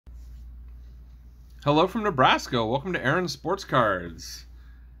Hello from Nebraska. Welcome to Aaron's Sports Cards.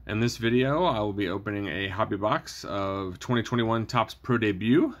 In this video, I will be opening a hobby box of 2021 Topps Pro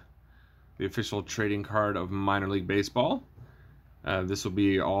Debut, the official trading card of minor league baseball. This will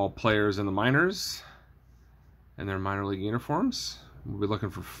be all players in the minors and their minor league uniforms. We'll be looking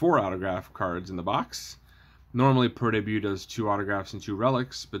for 4 autograph cards in the box. Normally, Pro Debut does 2 autographs and 2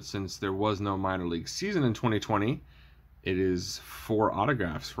 relics, but since there was no minor league season in 2020, it is 4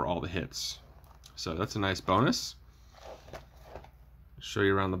 autographs for all the hits. So that's a nice bonus. Show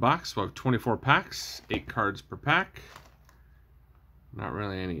you around the box. We'll have 24 packs, 8 cards per pack. Not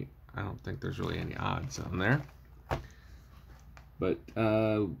really any, I don't think there's really any odds on there. But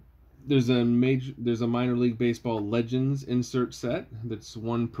there's a minor league baseball legends insert set that's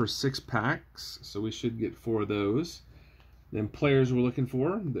 1 per 6 packs, so we should get 4 of those. Then players we're looking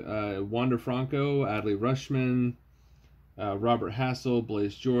for: Wander Franco, Adley Rutschman, Robert Hassel,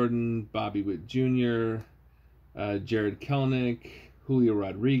 Blaze Jordan, Bobby Witt Jr., Jared Kelenic, Julio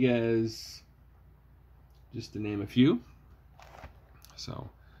Rodriguez, just to name a few. So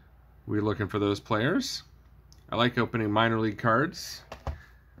we're looking for those players. I like opening minor league cards. I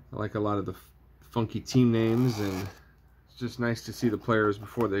like a lot of the funky team names, and it's just nice to see the players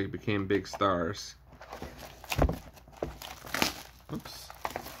before they became big stars. Oops.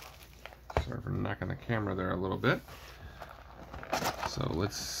 Sorry for knocking the camera there a little bit. So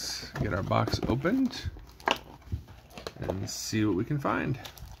let's get our box opened and see what we can find.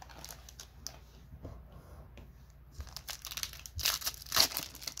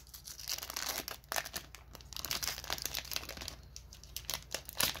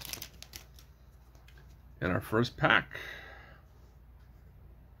 In our first pack,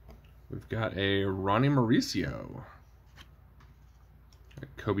 we've got a Ronnie Mauricio, a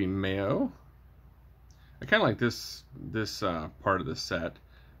Kobe Mayo. I kind of like this part of the set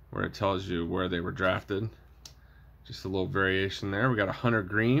where it tells you where they were drafted. Just a little variation there. We got a Hunter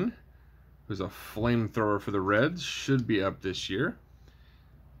Green, who's a flamethrower for the Reds, should be up this year.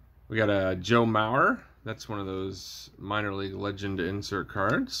 We got a Joe Mauer. That's one of those minor league legend insert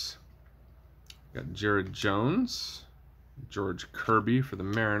cards. Got Jared Jones, George Kirby for the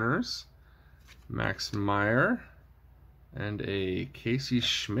Mariners, Max Meyer, and a Casey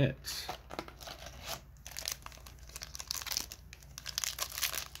Schmidt.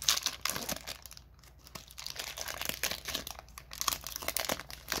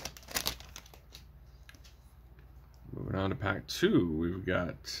 Moving on to pack 2, we've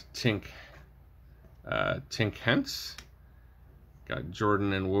got Tink Hentz, got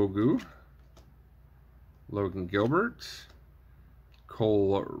Jordan and Wogu, Logan Gilbert,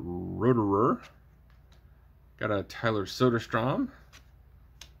 Cole Roederer, got a Tyler Soderstrom,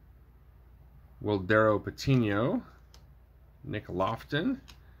 Wildero Patino, Nick Lofton,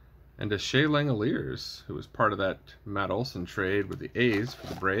 and a Shea Langoliers, who was part of that Matt Olson trade with the A's for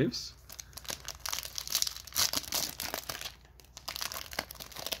the Braves.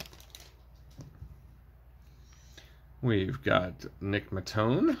 We've got Nick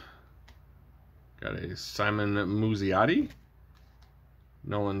Matone, got a Simon Muzziotti,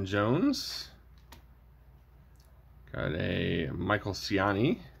 Nolan Jones, got a Michael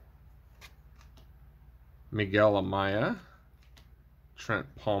Ciani, Miguel Amaya, Trent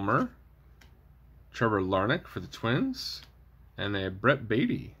Palmer, Trevor Larnach for the Twins, and a Brett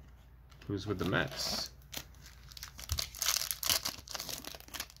Beatty, who's with the Mets.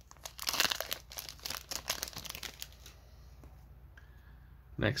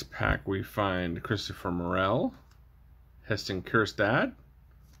 Next pack we find Christopher Morel, Heston Kjerstad,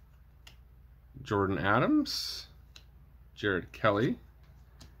 Jordan Adams, Jared Kelly,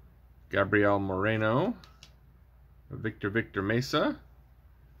 Gabriel Moreno, Victor Mesa,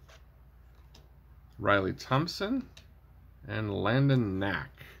 Riley Thompson, and Landon Knack.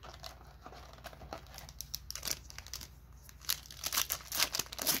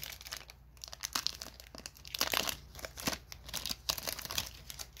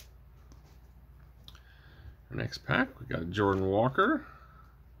 Our next pack, we got Jordan Walker,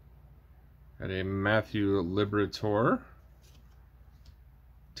 got a Matthew Liberatore,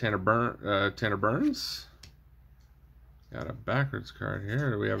 Tanner Burns, got a backwards card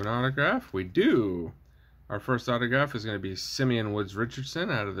here. Do we have an autograph? We do. Our first autograph is going to be Simeon Woods Richardson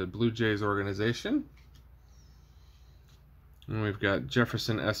out of the Blue Jays organization. And we've got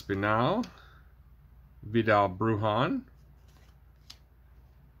Jefferson Espinal, Vidal Brujan,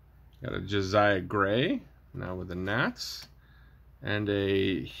 got a Josiah Gray, now with the Nats, and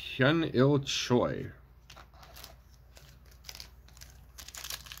a Hyun-Il Choi.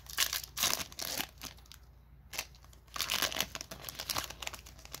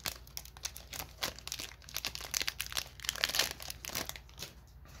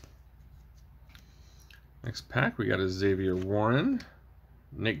 Next pack, we got a Xavier Warren,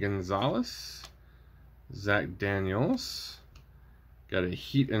 Nick Gonzalez, Zach Daniels. Got a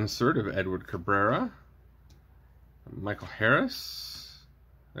heat insert of Edward Cabrera, Michael Harris.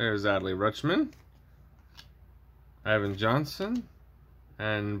 There's Adley Rutschman, Ivan Johnson,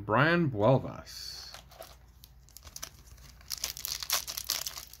 and Brian Buelvas.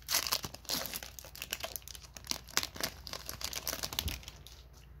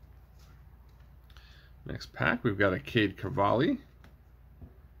 Next pack, we've got a Cade Cavalli,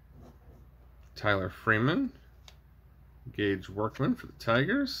 Tyler Freeman, Gage Workman for the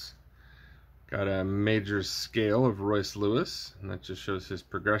Tigers. Got a major scale of Royce Lewis, and that just shows his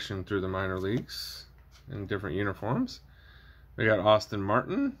progression through the minor leagues in different uniforms. We got Austin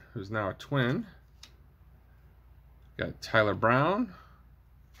Martin, who's now a Twin. Got Tyler Brown,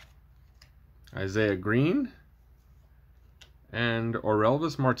 Isaiah Green, and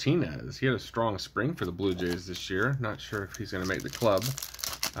Orelvis Martinez. He had a strong spring for the Blue Jays this year. Not sure if he's going to make the club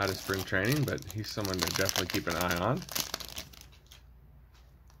out of spring training, but he's someone to definitely keep an eye on.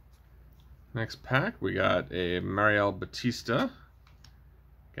 Next pack, we got a Mariel Batista.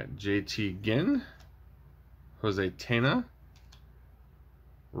 Got JT Ginn, Jose Tena,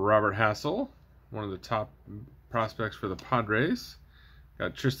 Robert Hassel, one of the top prospects for the Padres.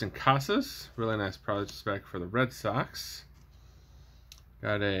 Got Tristan Casas, really nice prospect for the Red Sox.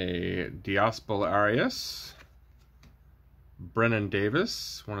 Got a Diosbel Arias, Brennan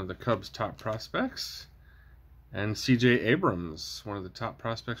Davis, one of the Cubs' top prospects, and CJ Abrams, one of the top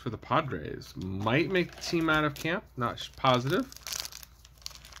prospects for the Padres. Might make the team out of camp, not positive.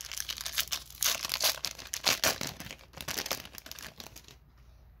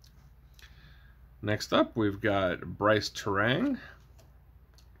 Next up, we've got Bryce Terang,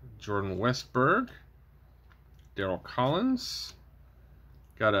 Jordan Westberg, Darryl Collins.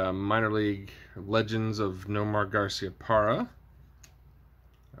 Got a minor league legends of Nomar Garcia-Parra,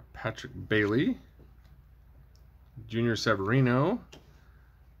 Patrick Bailey, Junior Severino,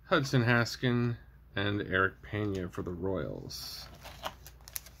 Hudson Haskin, and Eric Pena for the Royals.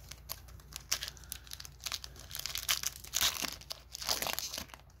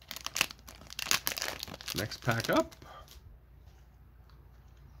 Next pack up,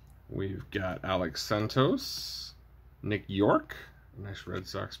 we've got Alex Santos, Nick York, nice Red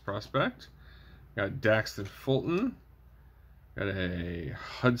Sox prospect. Got Daxton Fulton. Got a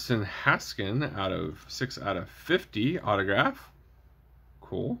Hudson Haskin out of 6/50 autograph.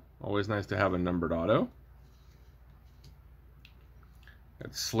 Cool. Always nice to have a numbered auto.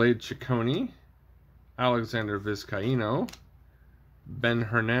 Got Slade Ciccone, Alexander Vizcaíno, Ben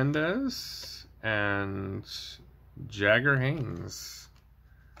Hernandez, and Jagger Haynes.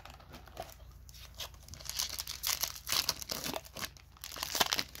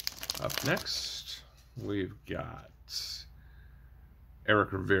 Up next, we've got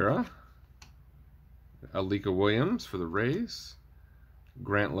Eric Rivera, Alika Williams for the Rays,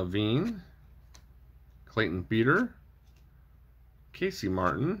 Grant Levine, Clayton Beeter, Casey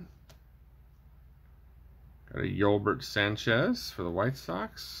Martin, got a Yolbert Sanchez for the White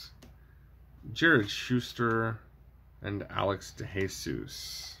Sox, Jared Schuster, and Alex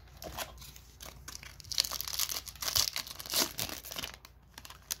DeJesus.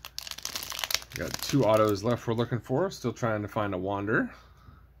 Got two autos left we're looking for. Still trying to find a Wander.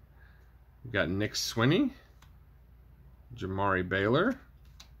 We've got Nick Swinney, Jamari Baylor,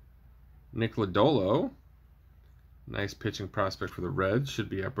 Nick Lodolo. Nice pitching prospect for the Reds. Should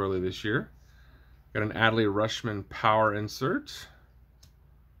be up early this year. Got an Adley Rutschman power insert.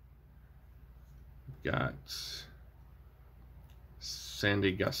 We've got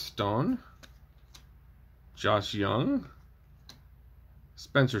Sandy Gaston, Josh Young,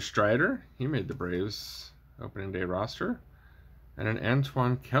 Spencer Strider, he made the Braves opening day roster, and an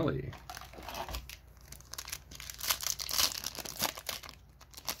Antoine Kelly.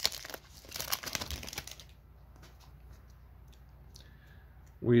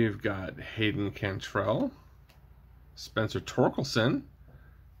 We've got Hayden Cantrell, Spencer Torkelson.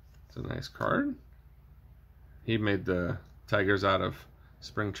 It's a nice card. He made the Tigers out of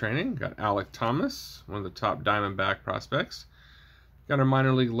spring training. Got Alec Thomas, one of the top Diamondback prospects. Got our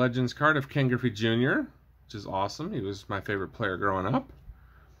minor league legends card of Ken Griffey Jr., which is awesome. He was my favorite player growing up.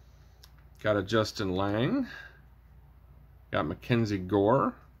 Got a Justin Lang. Got Mackenzie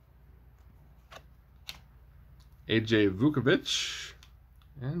Gore. AJ Vukovic.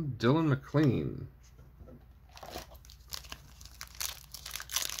 And Dylan McLean.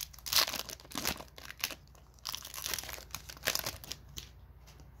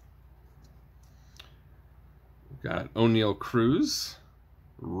 Got O'Neal Cruz,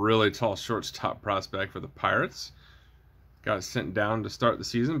 Really tall shortstop prospect for the Pirates. Got sent down to start the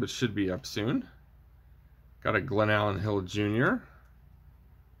season, but should be up soon. Got a Glenn Allen Hill Jr.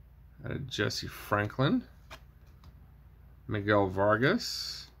 Got a Jesse Franklin. Miguel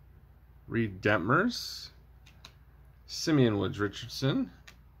Vargas. Reed Detmers. Simeon Woods Richardson.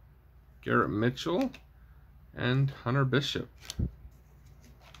 Garrett Mitchell. And Hunter Bishop.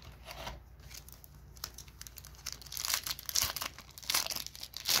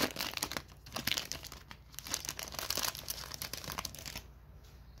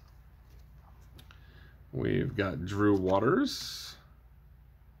 We've got Drew Waters,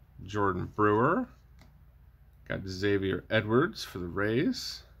 Jordan Brewer, got Xavier Edwards for the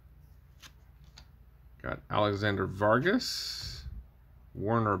Rays, got Alexander Vargas,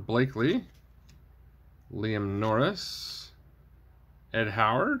 Warner Blakely, Liam Norris, Ed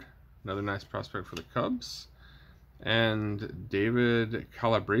Howard, another nice prospect for the Cubs, and David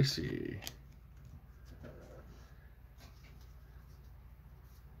Calabrese.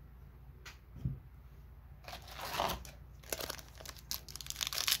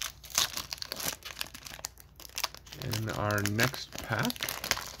 In our next pack,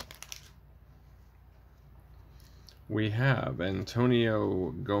 we have Antonio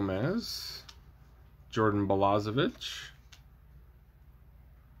Gomez, Jordan Balazovic,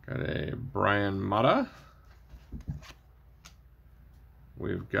 got a Brian Mata,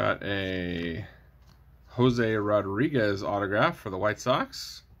 we've got a Jose Rodriguez autograph for the White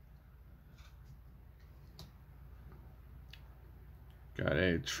Sox, got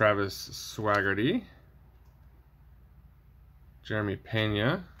a Travis Swaggerty, Jeremy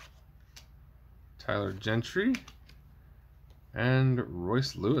Pena, Tyler Gentry, and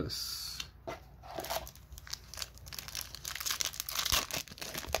Royce Lewis.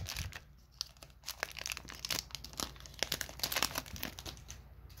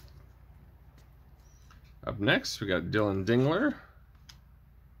 Up next, we got Dylan Dingler,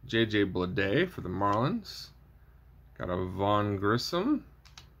 JJ Bleday for the Marlins, got a Vaughn Grissom,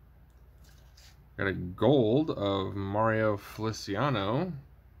 got a gold of Mario Feliciano.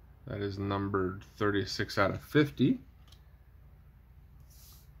 That is numbered 36 out of 50.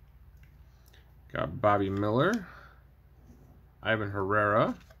 Got Bobby Miller, Ivan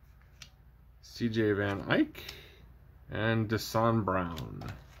Herrera, CJ Van Eyck, and Desan Brown.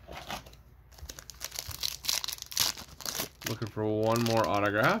 Looking for one more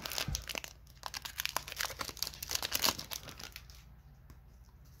autograph.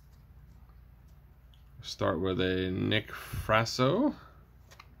 Start with a Nick Frasso,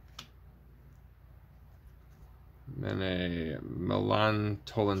 then a Milan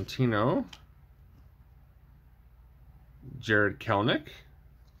Tolentino, Jared Kelnick.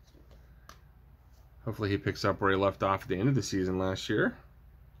 Hopefully he picks up where he left off at the end of the season last year.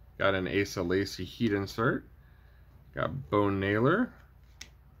 Got an Asa Lacy Heat insert. Got Bo Naylor,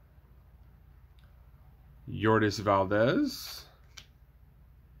 Yordis Valdez,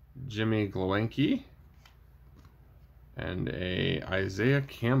 Jimmy Glowinski, and a Isaiah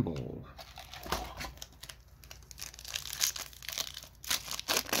Campbell.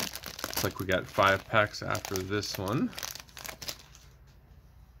 Looks like we got 5 packs after this one.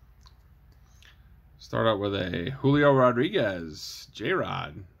 Start out with a Julio Rodriguez,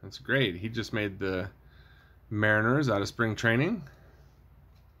 J-Rod. That's great. He just made the Mariners out of spring training.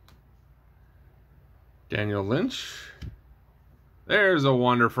 Daniel Lynch. There's a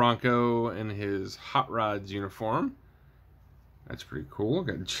Wander Franco in his Hot Rods uniform. That's pretty cool.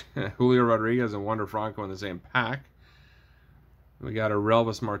 Got Julio Rodriguez and Wander Franco in the same pack. We got a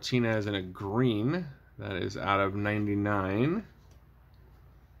Relvis Martinez in a green. That is out of 99.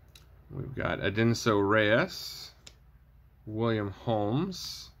 We've got Edinso Reyes, William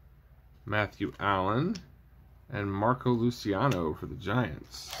Holmes, Matthew Allen, and Marco Luciano for the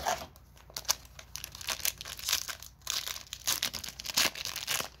Giants.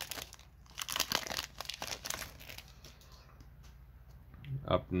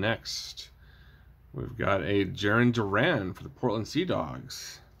 Up next, we've got a Jarren Duran for the Portland Sea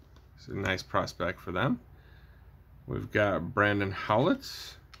Dogs. It's a nice prospect for them. We've got Brandon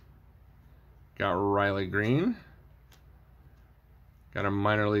Howlett, got Riley Green, got a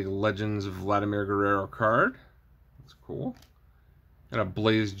Minor League Legends Vladimir Guerrero card. That's cool. Got a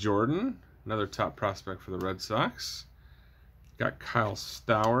Blaze Jordan, another top prospect for the Red Sox. Got Kyle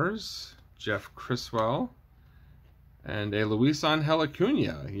Stowers, Jeff Criswell, and a Luis Angel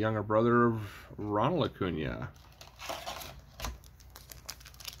Acuna, younger brother of Ronald Acuna.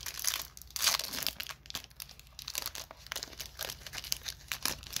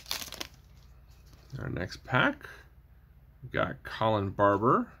 Our next pack, We've got Colin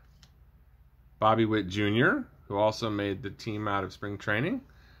Barber, Bobby Witt Jr., who also made the team out of spring training.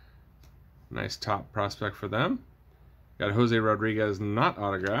 Nice top prospect for them. Got Jose Rodriguez not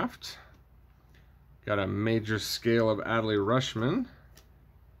autographed. Got a major scale of Adley Rutschman,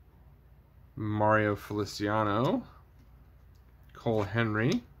 Mario Feliciano, Cole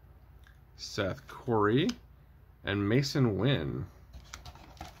Henry, Seth Corey, and Mason Wynn.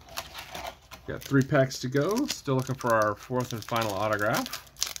 Got 3 packs to go. Still looking for our 4th and final autograph.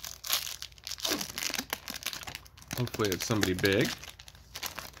 Hopefully it's somebody big.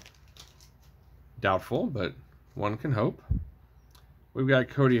 Doubtful, but one can hope. We've got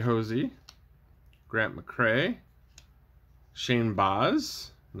Cody Hosey, Grant McCray, Shane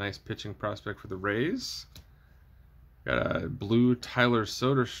Baz, nice pitching prospect for the Rays. Got a blue Tyler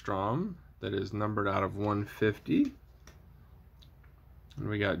Soderstrom that is numbered out of 150. And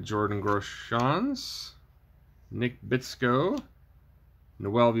we got Jordan Groshans, Nick Bitsko,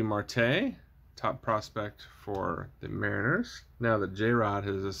 Noel V. Marte, top prospect for the Mariners, now that J-Rod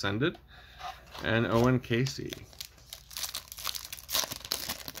has ascended, and Owen Casey.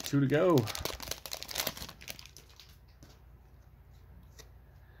 2 to go.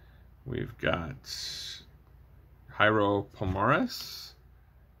 We've got Jairo Pomares,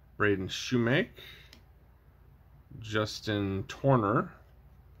 Braden Shoemake, Justin Torner.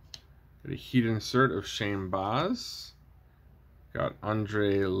 Got a heat insert of Shane Baz. Got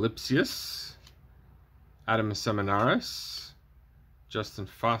Andre Lipsius, Adam Seminaris, Justin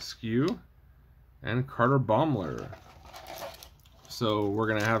Foscue, and Carter Baumler. So we're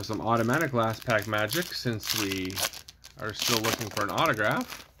going to have some automatic last pack magic since we are still looking for an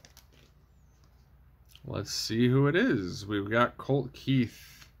autograph. Let's see who it is. We've got Colt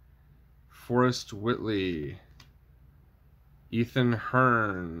Keith, Forrest Whitley, Ethan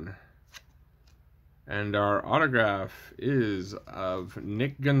Hearn, and our autograph is of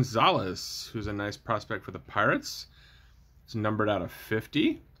Nick Gonzalez, who's a nice prospect for the Pirates. It's numbered out of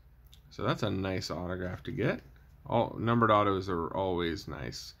 50, so that's a nice autograph to get. All numbered autos are always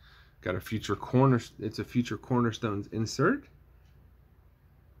nice. Got a future it's a future Cornerstones insert.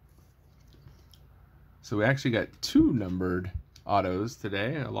 So we actually got 2 numbered autos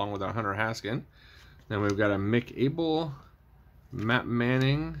today, along with our Hunter Haskin. Then we've got a Mick Abel, Matt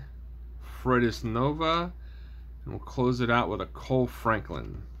Manning, Freudis Nova, and we'll close it out with a Cole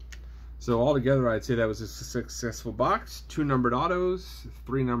Franklin. So altogether, I'd say that was a successful box. 2 numbered autos,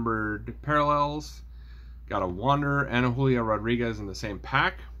 3 numbered parallels. Got a Wander and a Julio Rodriguez in the same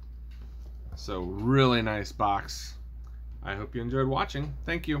pack. So really nice box. I hope you enjoyed watching.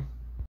 Thank you.